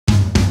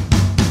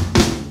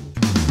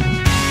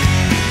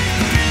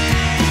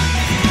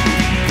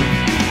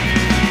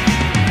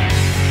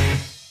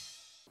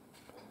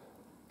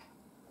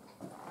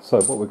So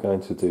what we're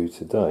going to do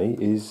today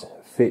is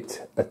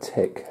fit a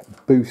Tech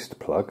boost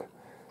plug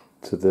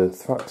to the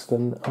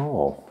Thruxton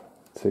R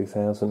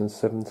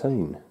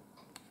 2017.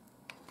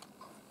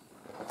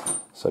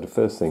 So the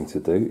first thing to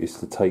do is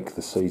to take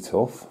the seat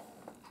off,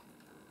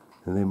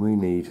 and then we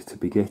need to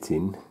be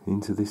getting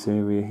into this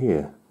area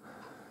here.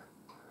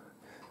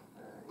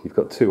 You've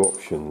got two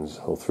options,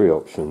 or three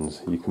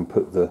options. You can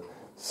put the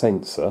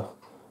sensor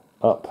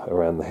up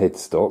around the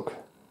headstock,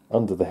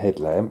 under the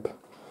headlamp,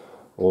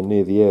 or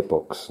near the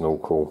airbox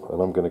snorkel, and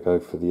I'm going to go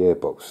for the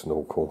airbox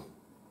snorkel.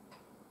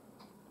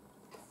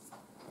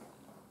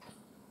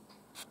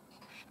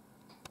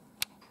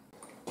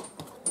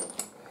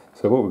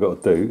 So what we've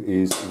got to do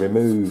is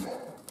remove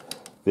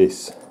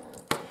this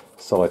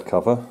side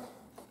cover,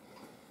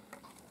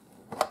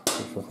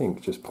 which I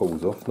think just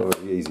pulls off. Not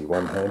very easy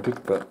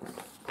one-handed, but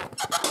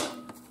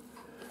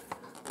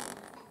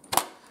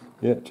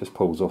yeah, it just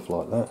pulls off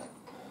like that.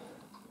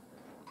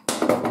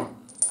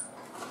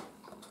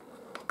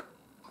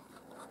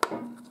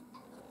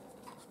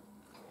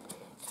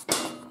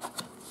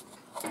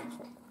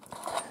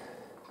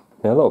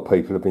 Now a lot of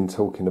people have been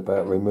talking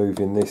about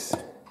removing this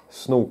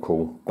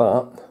snorkel,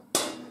 but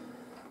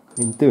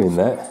in doing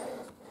that,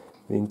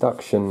 the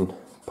induction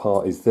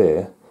part is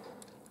there,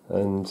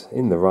 and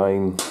in the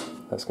rain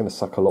that's going to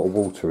suck a lot of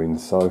water in,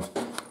 so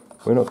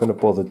we're not going to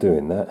bother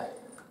doing that.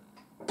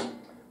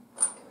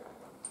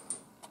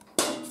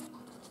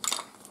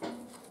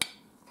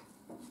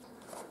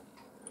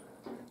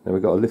 Now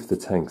we've got to lift the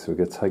tank, so we're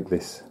going to take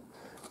this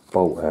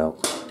bolt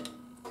out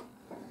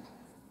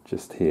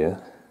just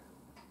here.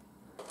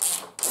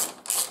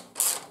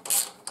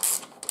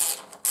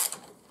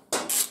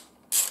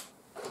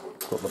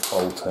 Got the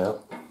bolt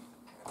out.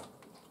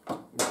 I'm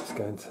just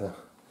going to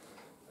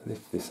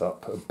lift this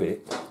up a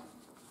bit.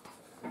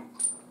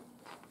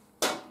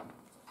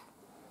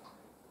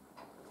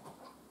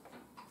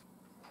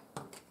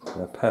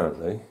 Now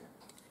apparently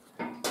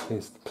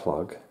here's the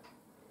plug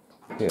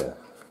here,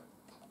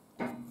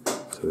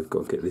 so we've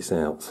got to get this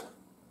out.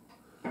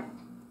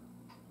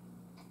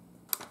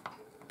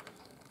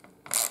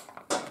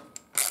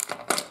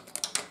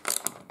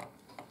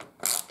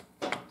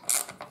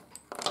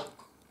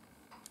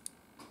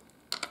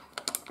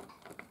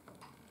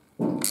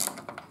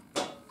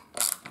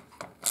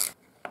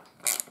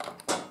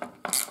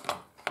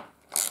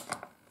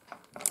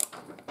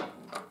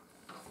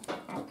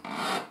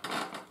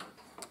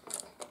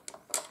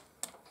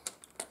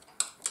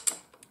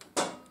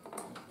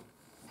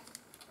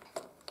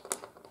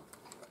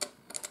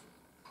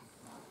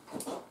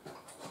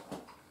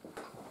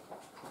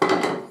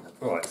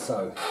 Right,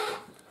 so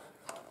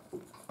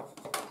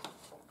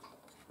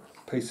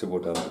piece of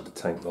wood under the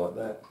tank like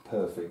that,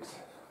 perfect.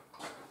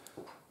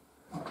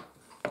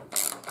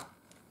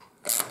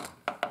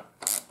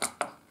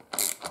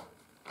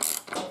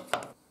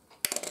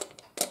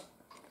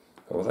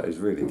 Oh, that is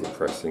really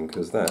depressing,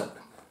 because that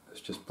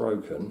has just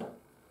broken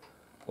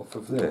off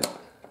of there.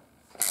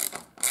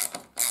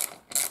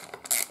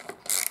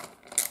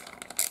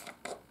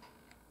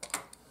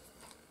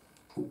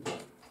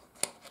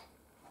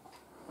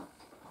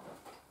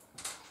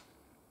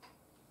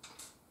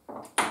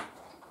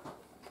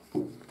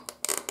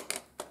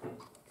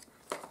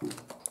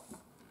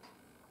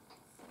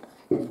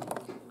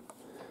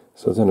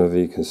 So I don't know if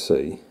you can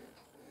see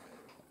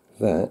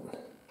that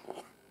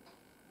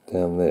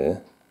down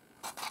there.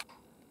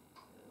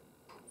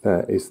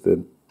 That is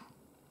the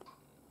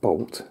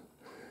bolt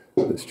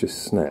that's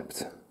just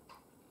snapped,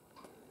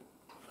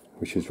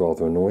 which is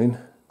rather annoying.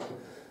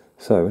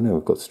 So now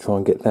we've got to try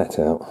and get that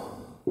out,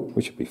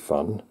 which would be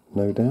fun,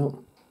 no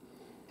doubt.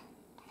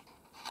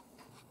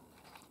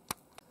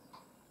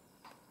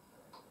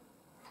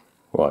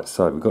 Right,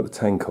 so we've got the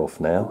tank off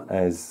now,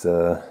 as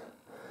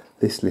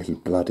this little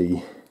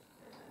bloody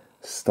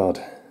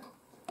stud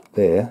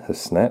there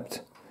has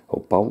snapped,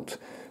 or bolt.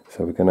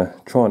 So we're going to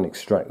try and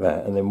extract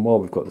that, and then while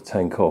we've got the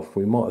tank off,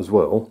 we might as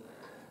well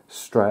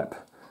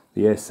strap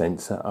the air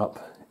sensor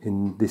up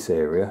in this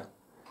area,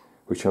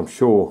 which I'm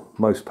sure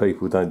most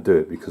people don't do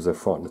it because they're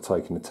frightened of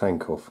taking the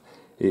tank off.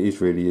 It is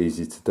really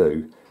easy to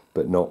do,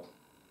 but not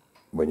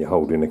when you're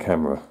holding a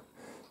camera.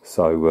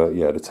 So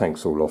yeah, the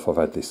tank's all off. I've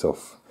had this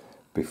off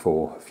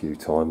before a few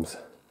times.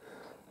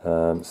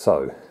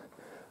 So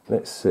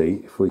let's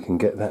see if we can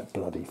get that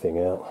bloody thing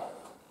out.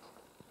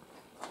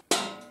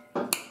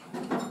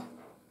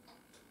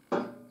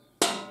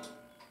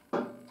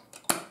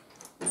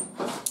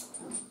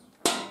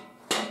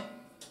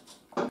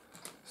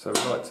 So we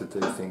like to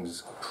do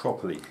things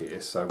properly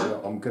here, so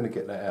I'm going to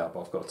get that out,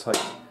 but I've got to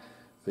take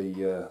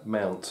the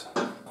mount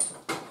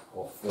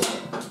off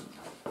there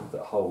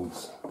that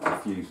holds the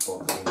fuse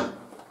box in.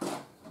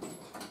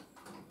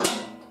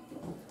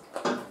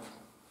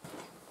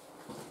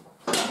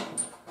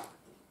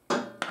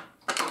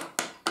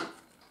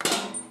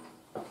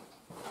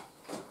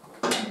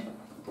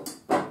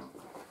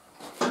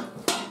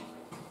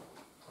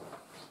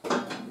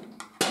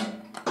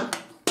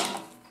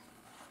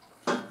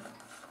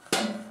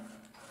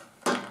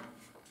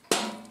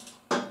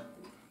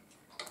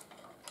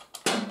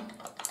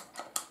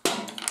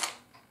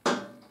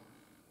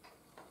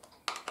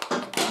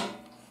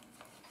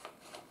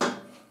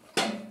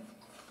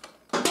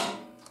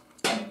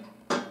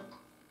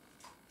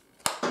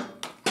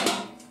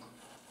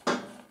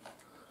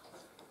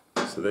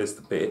 So there's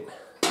the bit,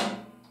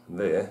 and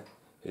there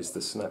is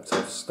the snapped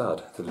off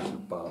stud, the little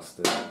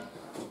bastard.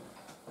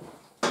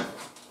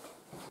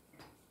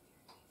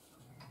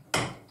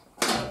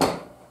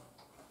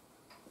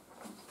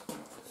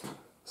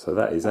 So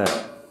that is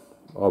out.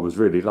 I was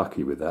really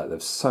lucky with that.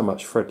 There's so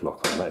much thread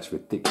lock on that, it's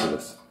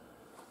ridiculous.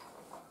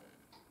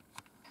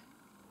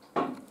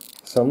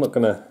 So I'm not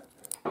going to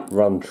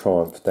run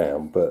Triumph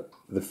down, but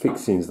the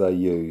fixings they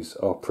use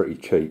are pretty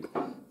cheap.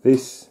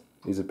 This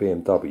is a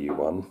BMW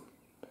one,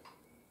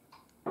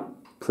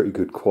 pretty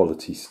good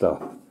quality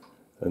stuff,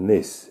 and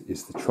this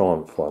is the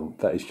Triumph one.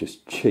 That is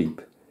just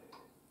cheap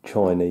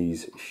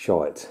Chinese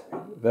shite.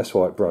 That's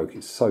why it broke.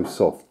 It's so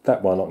soft.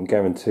 That one I can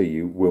guarantee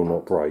you will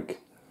not break.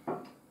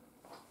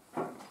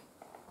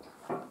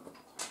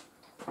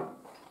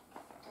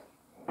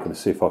 I'm going to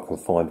see if I can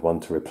find one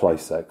to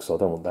replace that, because I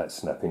don't want that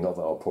snapping. Not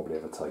that I'll probably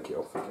ever take it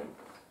off again.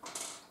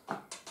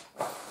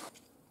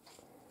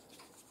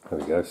 There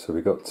we go. So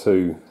we've got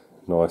two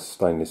nice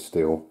stainless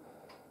steel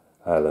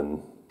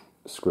Allen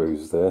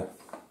screws there.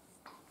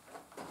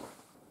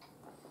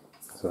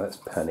 So that's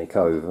panic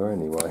over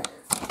anyway.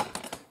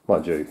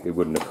 Mind you, it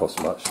wouldn't have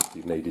cost much if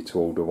you needed to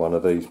order one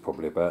of these,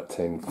 probably about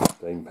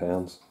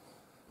 £10–15.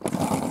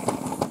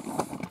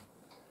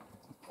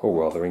 All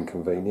rather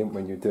inconvenient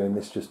when you're doing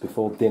this just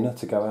before dinner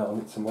to go out on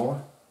it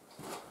tomorrow.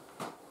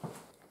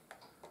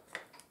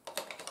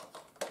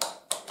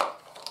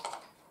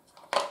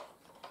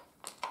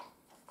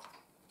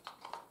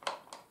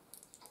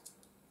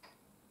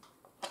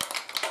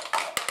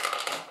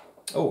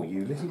 Oh,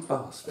 you little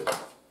bastard.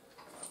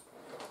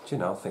 Do you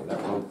know, I think that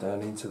rolled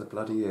down into the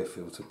bloody air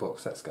filter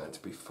box. That's going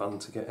to be fun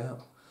to get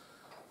out.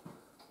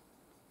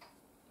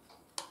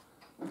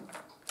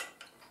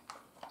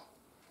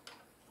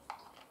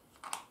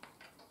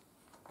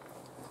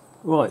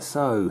 Right,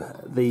 so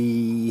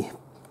the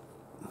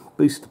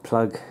booster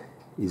plug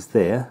is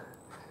there,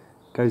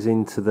 goes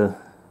into the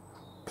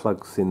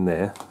plugs in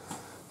there,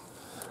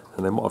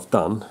 and then what I've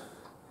done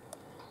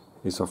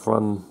is I've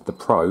run the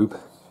probe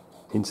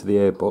into the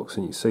airbox,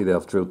 and you can see there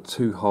I've drilled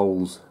two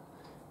holes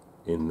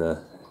in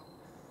the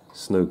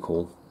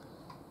snookle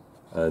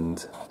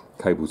and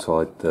cable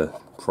tied the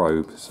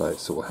probe so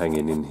it's sort of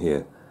hanging in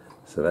here,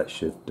 so that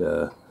should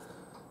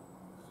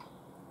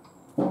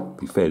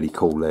be fairly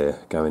cool air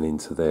going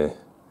into there.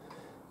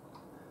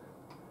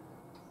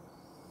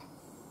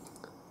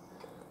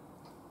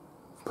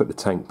 Put the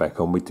tank back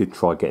on. We did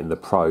try getting the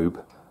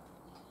probe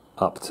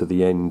up to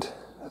the end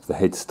of the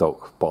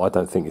headstock, but I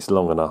don't think it's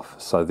long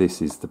enough, so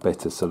this is the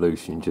better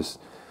solution. Just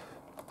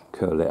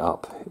curl it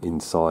up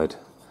inside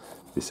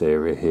this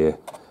area here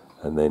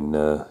and then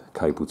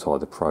cable tie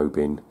the probe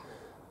in,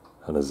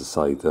 and as I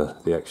say,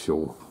 the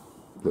actual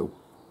little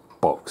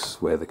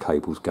box where the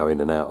cables go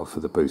in and out of for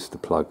the booster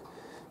plug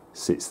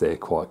sits there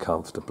quite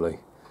comfortably.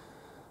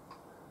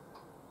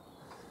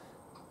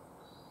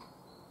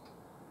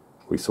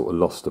 We sort of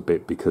lost a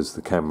bit because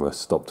the camera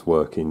stopped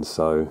working,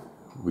 so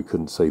we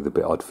couldn't see the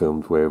bit I'd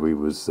filmed where we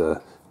was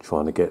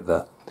trying to get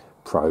the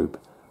probe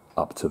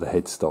up to the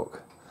headstock.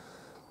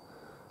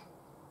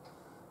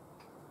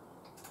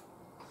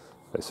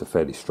 It's a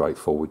fairly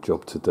straightforward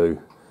job to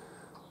do,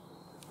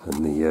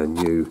 and the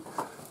new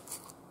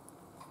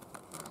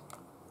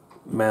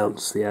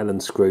mounts, the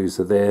Allen screws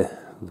are there,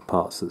 the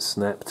parts that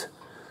snapped,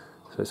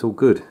 so it's all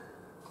good.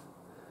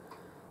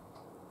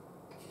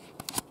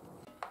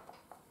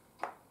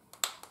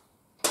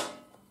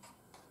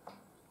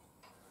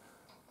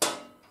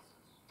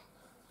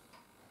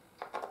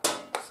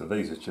 So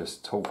these are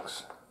just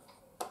Torx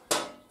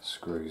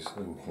screws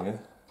in here.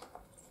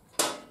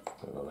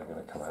 Look like they're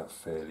going to come out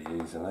fairly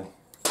easily.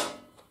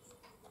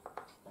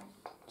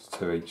 It's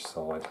two each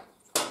side,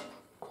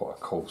 quite a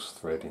coarse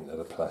thread into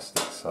the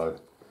plastic, so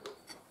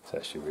it's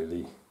actually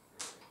really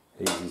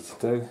easy to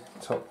do.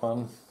 Top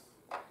one,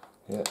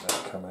 yeah,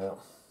 that'll come out.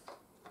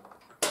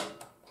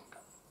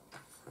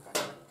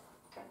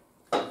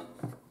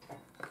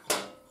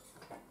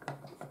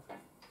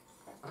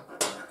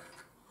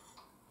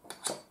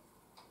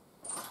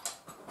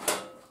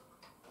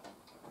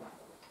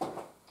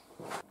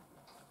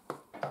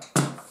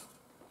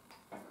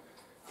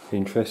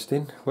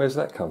 Interesting. Where's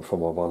that come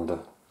from, I wonder?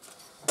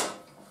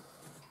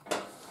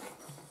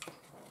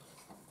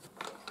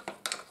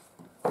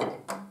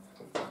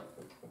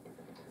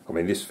 I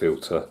mean, this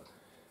filter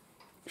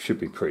should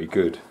be pretty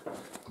good.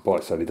 The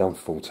bike's only done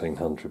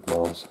 1400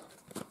 miles.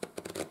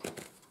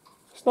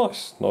 It's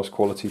nice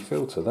quality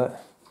filter,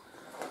 that.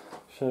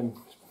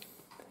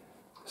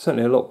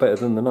 Certainly a lot better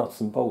than the nuts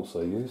and bolts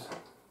I use.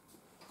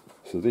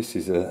 So this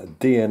is a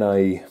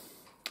DNA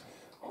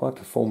high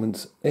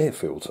performance air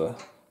filter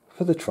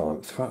for the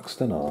Triumph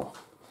Thruxton R.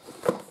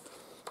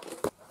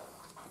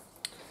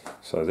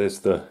 So there's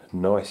the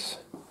nice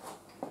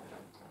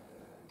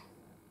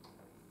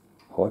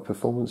high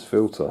performance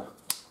filter.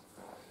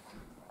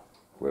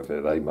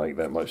 Whether they make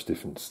that much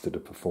difference to the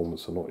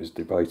performance or not is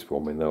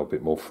debatable. I mean, they're a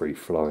bit more free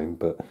flowing,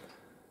 but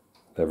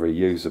they're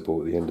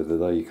reusable at the end of the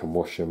day. You can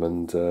wash them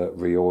and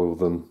re-oil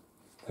them.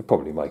 They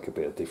probably make a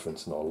bit of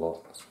difference, not a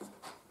lot.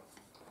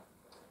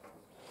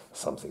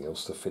 Something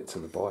else to fit to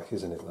the bike,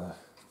 isn't it though?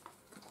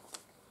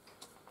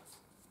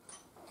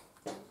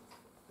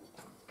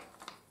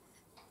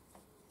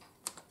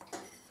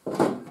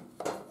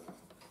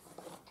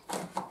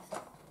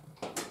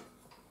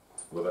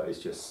 Well, that is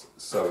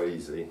just so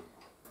easy.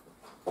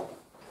 I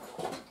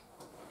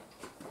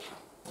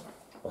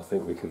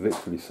think we could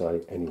literally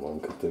say anyone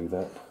could do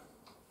that.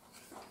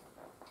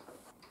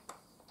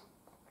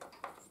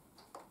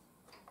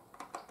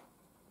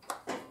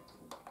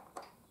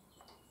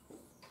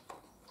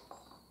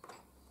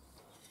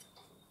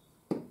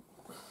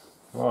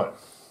 Right,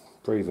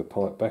 breather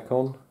pipe back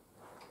on.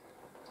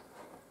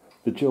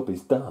 The job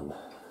is done.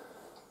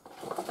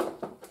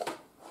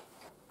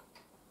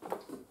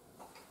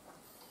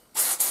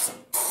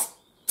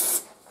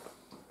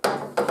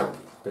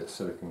 Bit of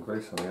silicone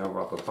grease on the old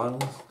rubber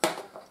buns.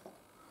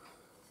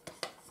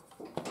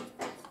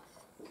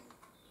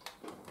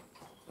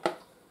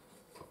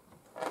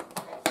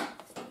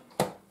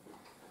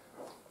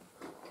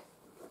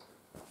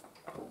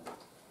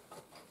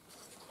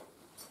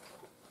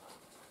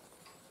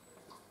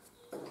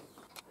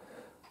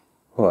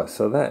 Right,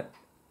 so that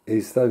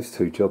is those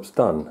two jobs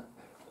done.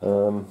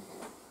 So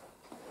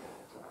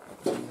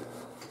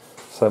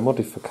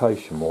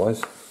modification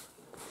wise,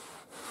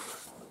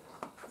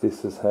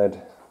 this has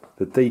had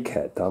the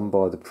decat done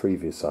by the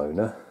previous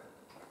owner.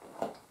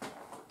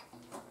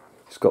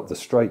 It's got the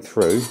straight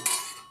through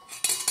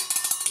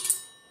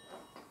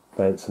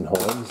Vance and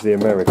Hines, the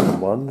American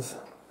ones.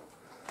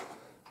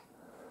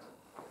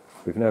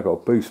 We've now got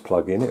a boost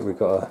plug in it. We've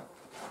got a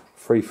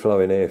free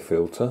flowing air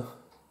filter.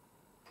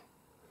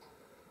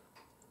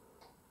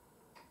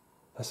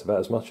 That's about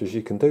as much as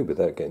you can do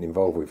without getting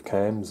involved with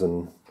cams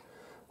and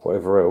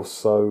whatever else.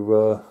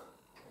 So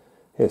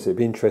yes, it'd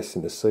be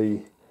interesting to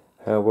see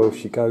how well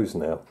she goes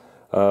now.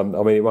 I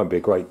mean, it won't be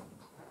a great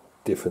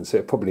difference.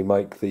 It'll probably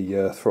make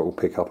the throttle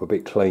pickup a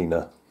bit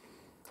cleaner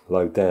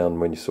low down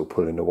when you're sort of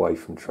pulling away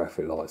from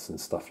traffic lights and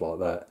stuff like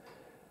that.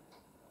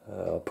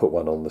 I put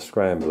one on the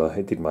scrambler.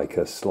 It did make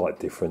a slight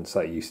difference.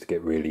 That used to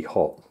get really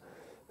hot.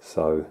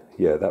 So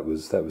yeah, that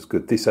was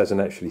good. This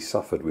hasn't actually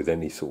suffered with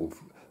any sort of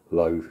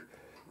low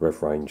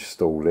rev range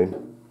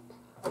stalling.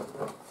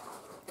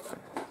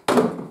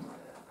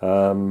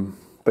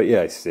 But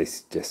yeah,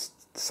 it's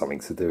just something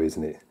to do,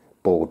 isn't it?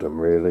 Boredom,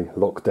 really.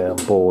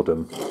 Lockdown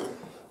boredom.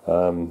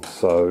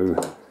 So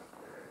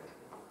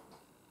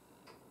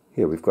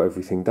yeah, we've got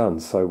everything done.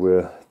 So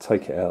we'll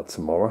take it out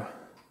tomorrow,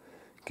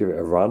 give it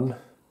a run,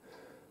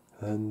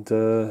 and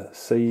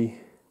see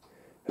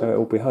how it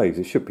all behaves.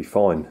 It should be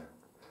fine.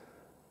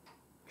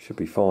 Should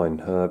be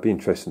fine. It'd be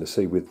interesting to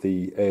see with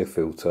the air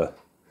filter.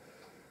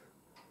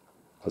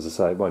 As I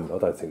say, it won't, I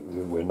don't think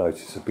we'll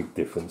notice a big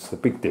difference. The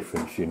big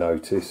difference you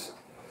notice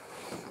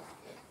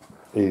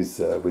is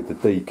with the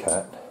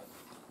decat.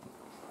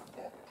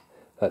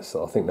 I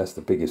think that's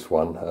the biggest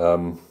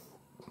one.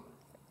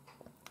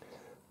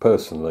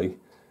 Personally,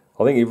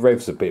 I think it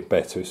revs a bit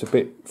better. It's a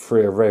bit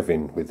freer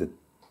revving with the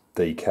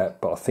decat,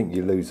 but I think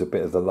you lose a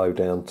bit of the low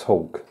down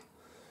torque.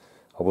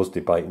 I was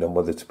debating on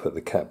whether to put the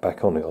cap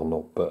back on it or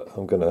not, but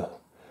I'm gonna,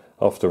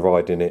 after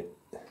riding it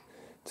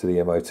to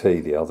the MOT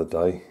the other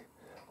day,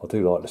 I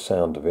do like the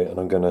sound of it, and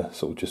I'm going to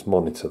sort of just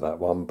monitor that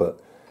one.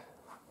 But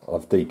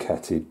I've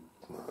decatted,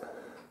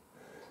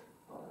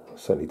 I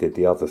certainly did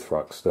the other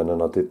Thruxton,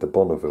 and I did the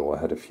Bonneville I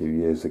had a few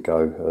years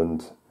ago,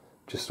 and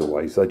just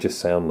always, they just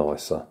sound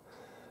nicer.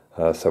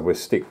 So we'll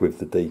stick with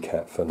the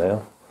decat for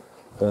now,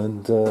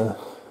 and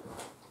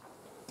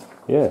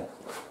yeah,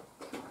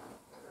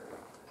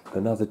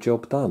 another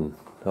job done.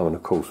 Oh, and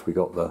of course we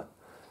got the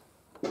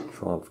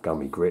Triumph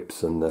gummy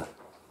grips and the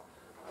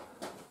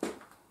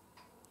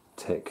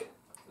Tech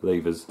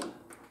levers.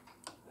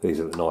 These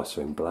are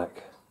nicer in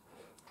black.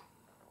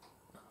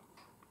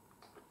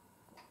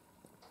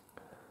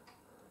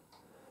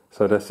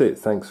 So that's it.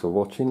 Thanks for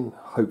watching.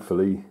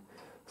 Hopefully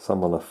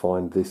someone will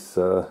find this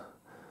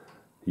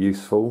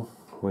useful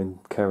when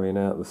carrying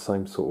out the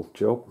same sort of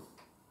job.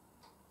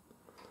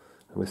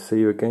 And we'll see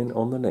you again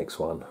on the next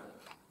one.